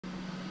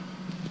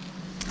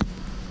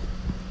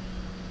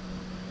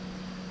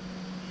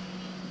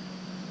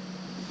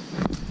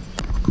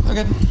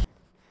Okay.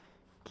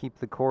 Keep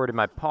the cord in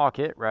my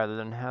pocket rather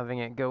than having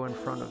it go in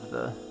front of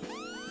the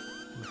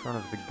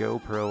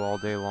GoPro all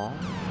day long.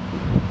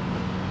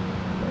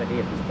 No idea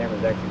if this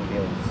camera's actually gonna be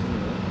able to see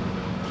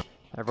me.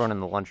 Everyone in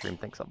the lunchroom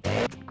thinks I'm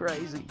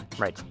crazy.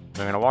 Right, so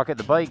I'm gonna walk at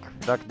the bike,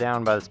 duck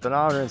down by the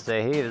speedometer and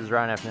say, hey, this is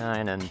Ryan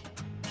F9 and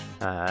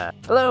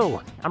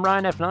hello, I'm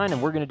Ryan F9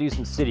 and we're gonna do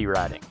some city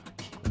riding.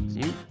 See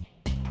you.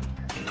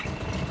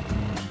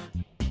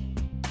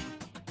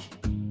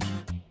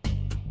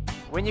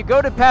 When you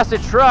go to pass a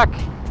truck,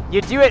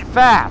 you do it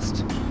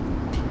fast.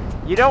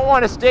 You don't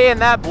want to stay in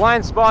that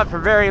blind spot for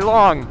very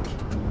long.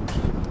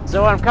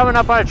 So when I'm coming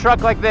up on a truck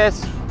like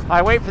this,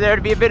 I wait for there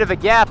to be a bit of a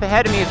gap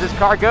ahead of me as this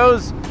car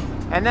goes,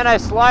 and then I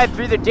slide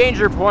through the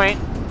danger point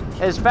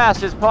as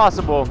fast as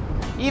possible.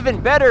 Even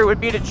better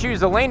would be to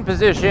choose a lane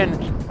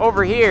position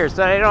over here so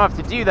that I don't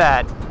have to do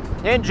that.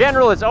 In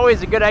general, it's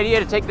always a good idea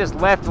to take this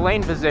left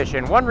lane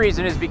position. One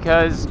reason is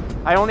because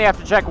I only have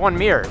to check one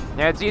mirror.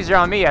 And it's easier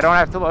on me. I don't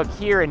have to look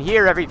here and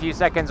here every few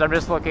seconds. I'm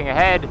just looking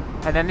ahead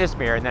and then this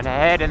mirror and then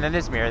ahead and then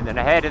this mirror and then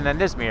ahead and then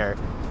this mirror.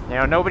 You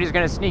know, nobody's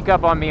gonna sneak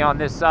up on me on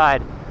this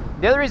side.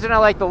 The other reason I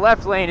like the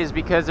left lane is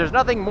because there's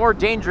nothing more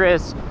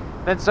dangerous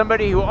than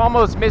somebody who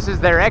almost misses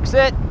their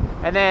exit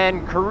and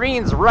then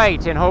careens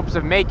right in hopes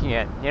of making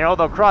it. You know,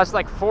 they'll cross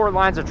like 4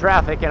 lines of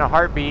traffic in a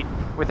heartbeat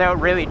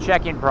without really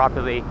checking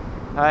properly.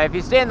 If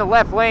you stay in the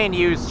left lane,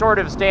 you sort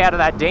of stay out of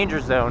that danger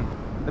zone.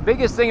 The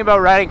biggest thing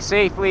about riding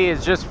safely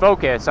is just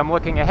focus. I'm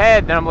looking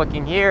ahead, then I'm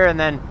looking here, and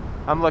then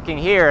I'm looking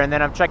here, and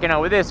then I'm checking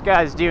out what this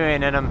guy's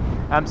doing, and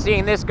I'm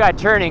seeing this guy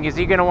turning. Is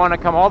he gonna wanna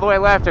come all the way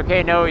left?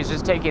 Okay, no, he's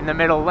just taking the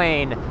middle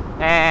lane.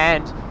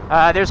 And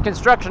there's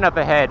construction up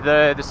ahead.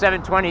 The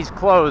 720's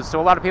closed,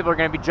 so a lot of people are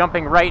gonna be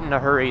jumping right in a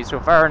hurry. So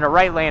if I were in a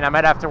right lane, I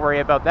might have to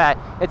worry about that,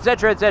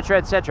 etc., etc.,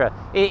 etc.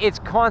 It's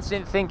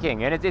constant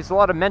thinking, and it's a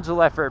lot of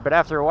mental effort, but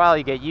after a while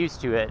you get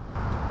used to it.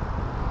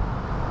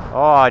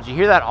 Oh, did you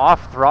hear that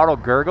off-throttle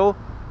gurgle?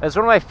 That's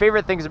one of my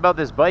favorite things about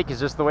this bike is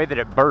just the way that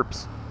it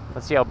burps.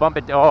 Let's see, I'll bump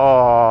it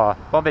down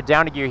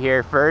to gear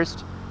here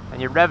first,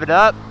 and you rev it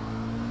up,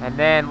 and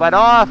then let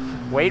off,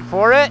 wait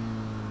for it.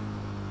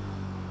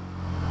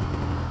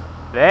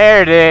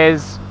 There it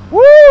is.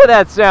 Woo,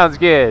 that sounds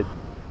good.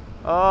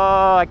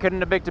 Oh, I couldn't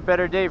have picked a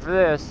better day for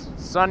this.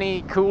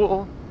 Sunny,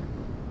 cool.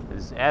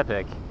 This is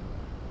epic.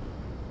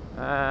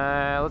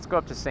 Let's go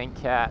up to St.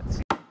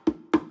 Cat's.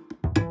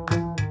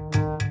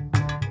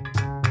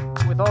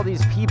 With all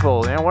these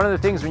people, you know, one of the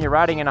things when you're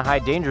riding in a high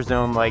danger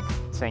zone like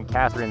St.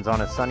 Catherine's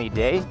on a sunny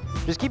day,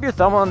 just keep your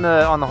thumb on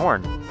the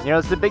horn. You know,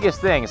 it's the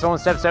biggest thing. If someone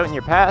steps out in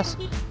your pass,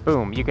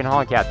 boom, you can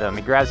honk at them.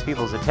 It grabs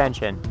people's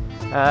attention.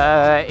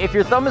 If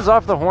your thumb is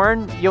off the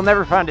horn, you'll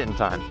never find it in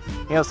time.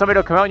 You know, somebody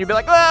will come out and you'll be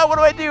like, oh, what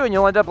do I do? And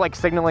you'll end up like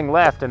signaling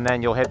left and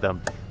then you'll hit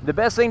them. The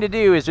best thing to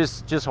do is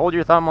just hold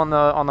your thumb on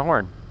the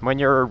horn. When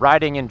you're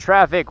riding in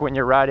traffic, when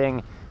you're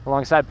riding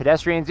alongside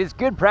pedestrians, it's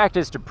good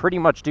practice to pretty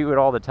much do it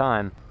all the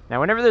time. Now,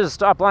 whenever there's a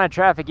stop line of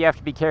traffic, you have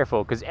to be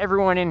careful because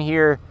everyone in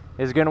here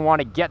is going to want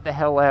to get the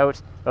hell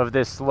out of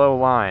this slow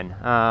line.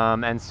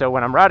 And so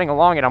when I'm riding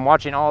along it, I'm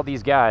watching all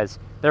these guys.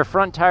 Their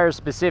front tires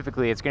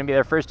specifically, it's going to be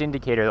their first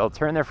indicator. They'll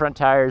turn their front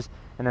tires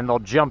and then they'll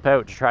jump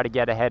out to try to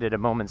get ahead at a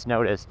moment's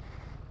notice.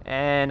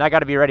 And I got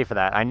to be ready for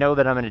that. I know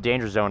that I'm in a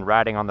danger zone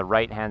riding on the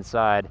right-hand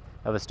side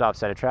of a stop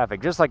side of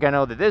traffic. Just like I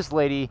know that this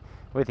lady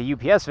with a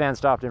UPS van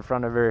stopped in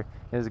front of her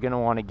is going to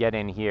want to get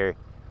in here.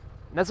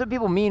 That's what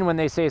people mean when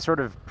they say sort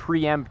of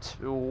preempt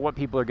what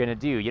people are going to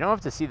do. You don't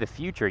have to see the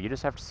future, you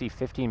just have to see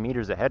 15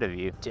 meters ahead of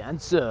you.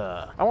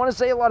 Dancer! I want to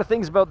say a lot of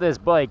things about this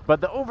bike,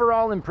 but the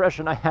overall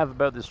impression I have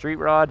about the Street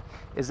Rod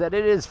is that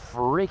it is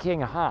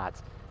freaking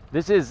hot.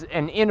 This is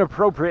an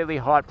inappropriately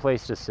hot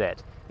place to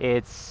sit.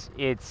 It's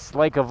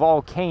like a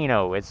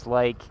volcano, it's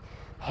like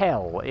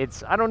hell.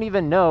 I don't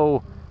even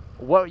know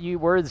what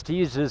words to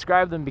use to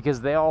describe them because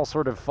they all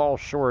sort of fall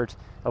short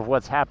of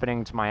what's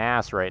happening to my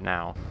ass right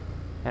now.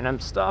 And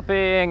I'm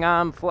stopping,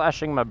 I'm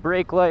flashing my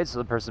brake lights so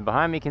the person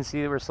behind me can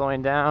see that we're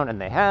slowing down,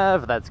 and they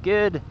have, that's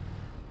good.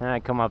 And I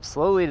come up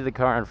slowly to the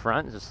car in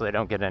front just so they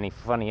don't get any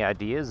funny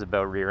ideas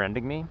about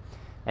rear-ending me.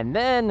 And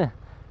then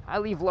I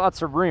leave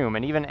lots of room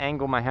and even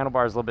angle my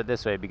handlebars a little bit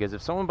this way because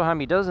if someone behind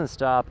me doesn't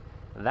stop,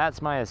 that's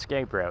my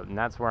escape route and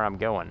that's where I'm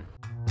going.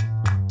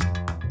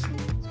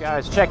 This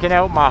guy's checking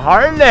out my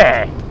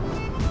Harley.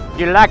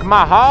 You like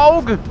my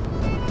hog?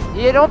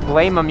 Yeah, don't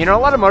blame them. You know,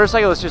 a lot of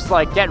motorcyclists just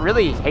like get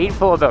really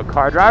hateful about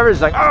car drivers.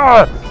 Like,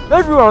 oh,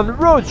 everyone on the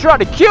road's trying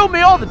to kill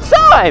me all the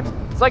time.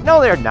 It's like, no,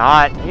 they're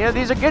not. You know,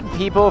 these are good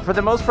people. For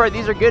the most part,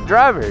 these are good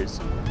drivers.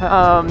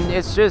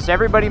 It's just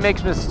everybody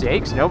makes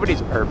mistakes.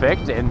 Nobody's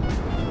perfect. And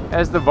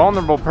as the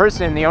vulnerable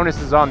person, the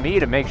onus is on me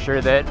to make sure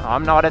that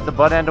I'm not at the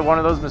butt end of one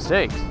of those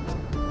mistakes.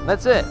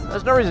 That's it.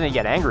 There's no reason to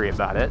get angry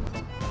about it.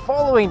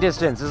 Following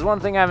distance is one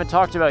thing I haven't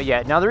talked about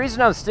yet. Now, the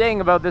reason I'm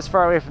staying about this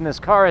far away from this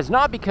car is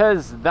not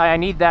because I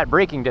need that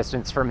braking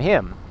distance from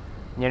him.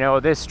 You know,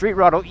 this Street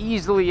Rod will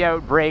easily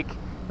outbrake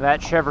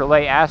that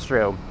Chevrolet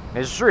Astro.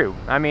 It's true.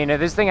 I mean,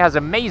 this thing has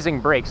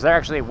amazing brakes. They're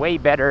actually way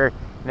better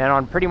than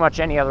on pretty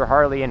much any other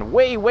Harley, and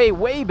way, way,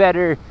 way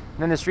better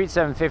than the Street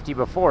 750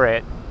 before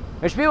it,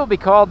 which people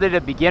called it a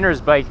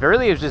beginner's bike, but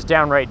really it was just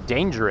downright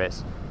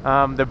dangerous.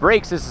 The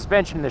brakes, the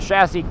suspension, and the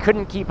chassis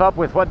couldn't keep up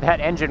with what that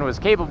engine was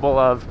capable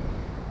of,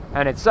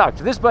 and it sucked.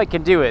 This bike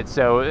can do it,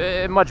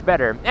 so much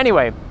better.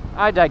 Anyway,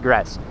 I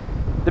digress.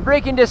 The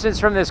braking distance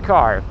from this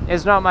car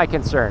is not my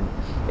concern.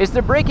 It's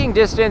the braking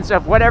distance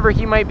of whatever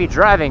he might be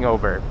driving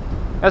over.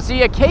 Now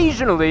see,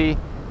 occasionally,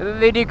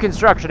 they do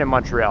construction in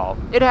Montreal.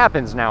 It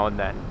happens now and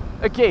then,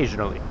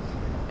 occasionally.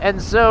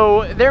 And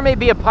so, there may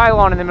be a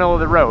pylon in the middle of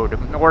the road,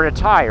 or a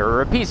tire,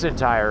 or a piece of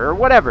tire, or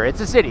whatever. It's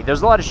a city,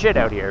 there's a lot of shit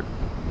out here.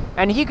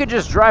 And he could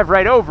just drive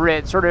right over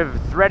it, sort of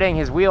threading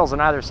his wheels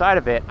on either side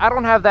of it. I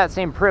don't have that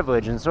same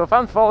privilege, and so if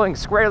I'm following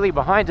squarely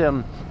behind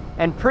him,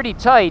 and pretty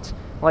tight,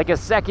 like a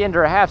second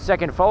or a half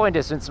second following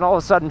distance, and all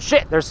of a sudden,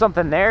 shit, there's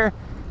something there,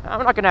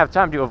 I'm not gonna have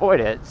time to avoid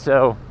it,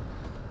 so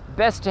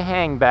best to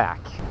hang back.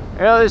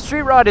 You know, the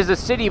Street Rod is a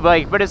city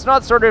bike, but it's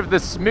not sort of the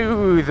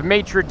smooth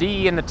maitre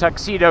d' in the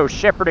tuxedo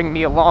shepherding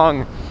me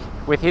along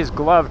with his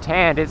gloved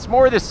hand. It's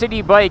more the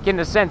city bike in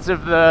the sense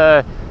of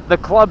the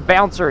club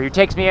bouncer who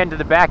takes me into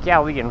the back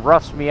alley and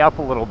roughs me up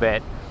a little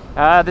bit.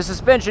 The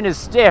suspension is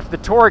stiff, the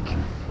torque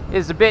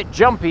is a bit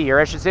jumpy, or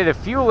I should say the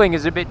fueling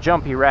is a bit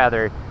jumpy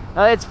rather.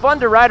 It's fun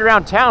to ride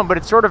around town, but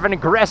it's sort of an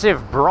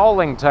aggressive,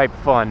 brawling type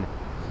fun.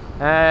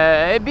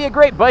 It'd be a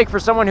great bike for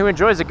someone who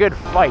enjoys a good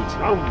fight.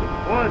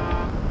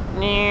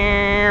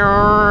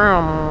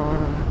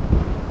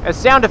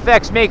 Sound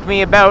effects make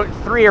me about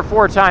 3 or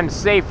 4 times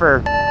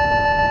safer.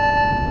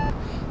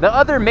 The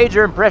other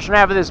major impression I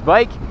have of this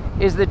bike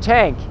is the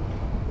tank.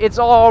 It's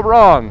all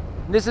wrong.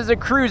 This is a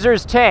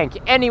cruiser's tank.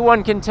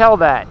 Anyone can tell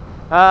that.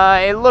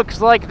 It looks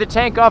like the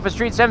tank off a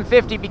Street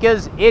 750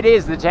 because it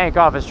is the tank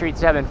off a Street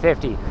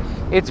 750.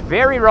 It's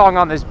very wrong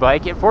on this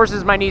bike. It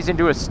forces my knees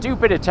into a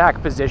stupid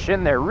attack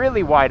position. They're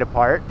really wide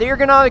apart. The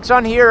ergonomics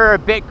on here are a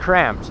bit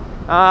cramped.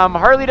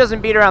 Harley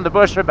doesn't beat around the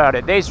bush about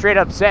it. They straight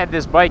up said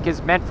this bike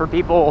is meant for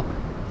people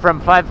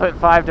from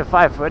 5'5" to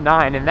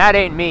 5'9", and that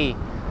ain't me.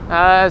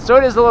 So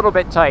it is a little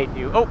bit tight.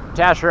 Oh,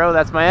 Tashiro,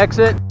 that's my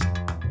exit.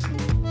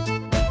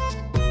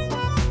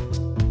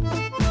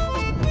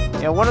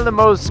 You know, one of the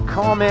most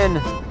common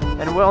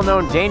and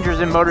well-known dangers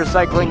in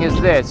motorcycling is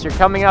this. You're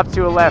coming up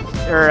to a left,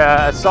 or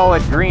a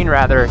solid green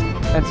rather,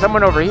 and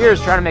someone over here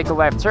is trying to make a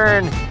left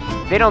turn.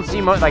 They don't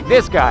see, like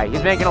this guy,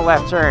 he's making a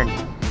left turn.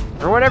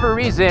 For whatever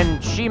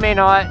reason, she may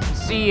not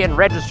see and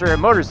register a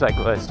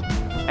motorcyclist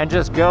and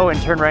just go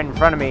and turn right in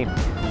front of me.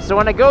 So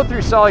when I go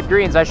through solid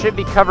greens, I should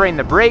be covering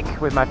the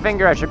brake with my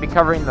finger, I should be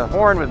covering the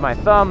horn with my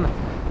thumb,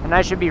 and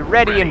I should be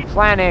ready and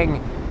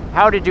planning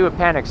how to do a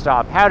panic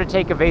stop, how to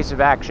take evasive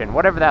action,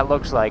 whatever that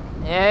looks like.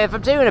 If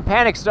I'm doing a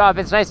panic stop,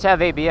 it's nice to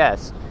have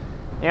ABS.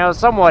 You know,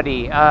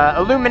 somebody,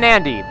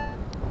 Illuminandi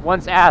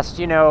once asked,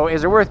 you know,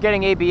 is it worth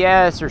getting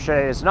ABS, or should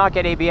I just not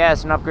get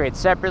ABS and upgrade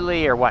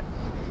separately, or what?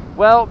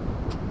 Well,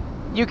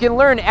 you can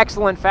learn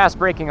excellent fast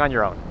braking on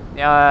your own.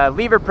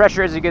 Lever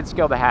pressure is a good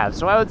skill to have,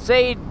 so I would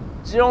say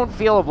don't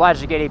feel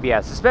obliged to get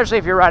ABS, especially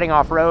if you're riding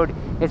off-road.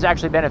 It's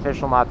actually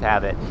beneficial not to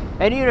have it.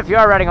 And even if you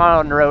are riding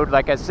on the road,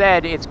 like I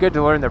said, it's good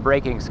to learn the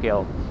braking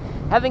skill.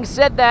 Having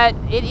said that,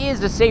 it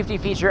is a safety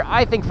feature,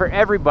 I think, for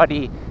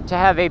everybody to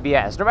have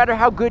ABS. No matter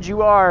how good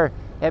you are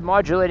at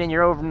modulating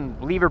your own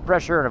lever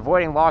pressure and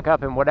avoiding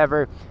lockup and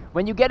whatever,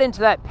 when you get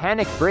into that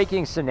panic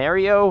braking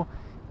scenario,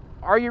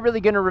 are you really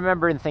going to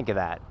remember and think of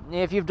that?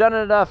 If you've done it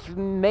enough,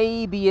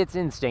 maybe it's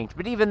instinct.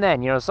 But even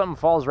then, you know, something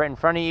falls right in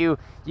front of you,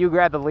 you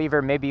grab the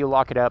lever, maybe you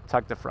lock it up,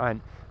 tuck the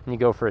front, and you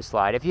go for a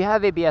slide. If you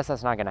have ABS,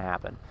 that's not going to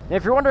happen. And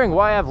if you're wondering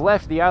why I've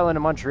left the island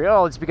of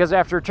Montreal, it's because I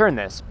have to return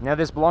this. Now,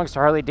 this belongs to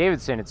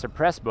Harley-Davidson. It's a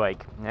press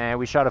bike. And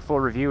we shot a full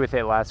review with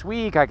it last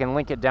week. I can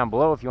link it down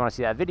below if you want to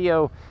see that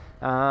video.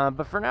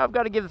 But for now, I've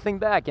got to give the thing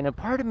back. And a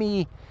part of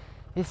me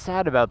is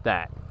sad about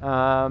that.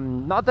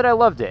 Not that I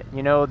loved it.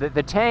 You know,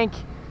 the tank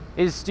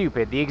is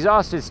stupid. The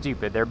exhaust is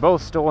stupid. They're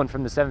both stolen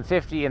from the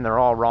 750, and they're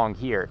all wrong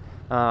here.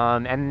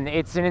 And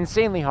it's an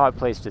insanely hot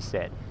place to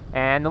sit.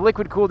 And the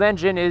liquid-cooled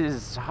engine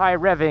is high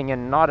revving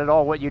and not at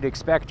all what you'd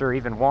expect or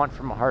even want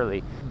from a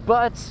Harley.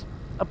 But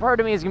a part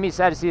of me is going to be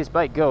sad to see this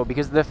bike go,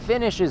 because the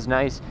finish is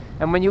nice,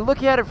 and when you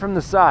look at it from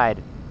the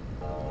side,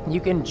 you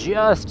can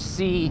just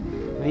see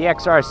the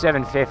XR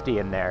 750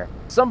 in there.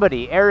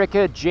 Somebody,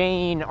 Erica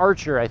Jane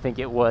Archer, I think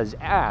it was,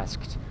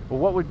 asked, well,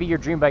 what would be your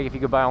dream bike if you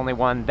could buy only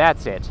one?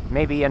 That's it.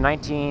 Maybe a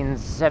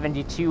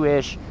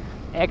 1972-ish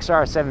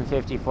XR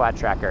 750 flat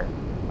tracker.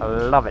 I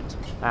love it.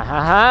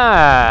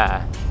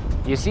 Ahaha!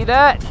 You see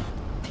that?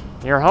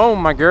 You're home,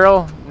 my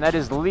girl. And that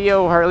is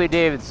Leo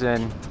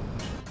Harley-Davidson.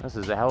 This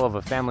is a hell of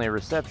a family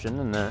reception,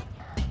 isn't it?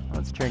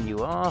 Let's turn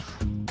you off.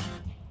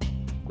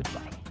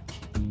 Goodbye.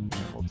 And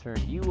we'll turn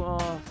you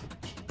off.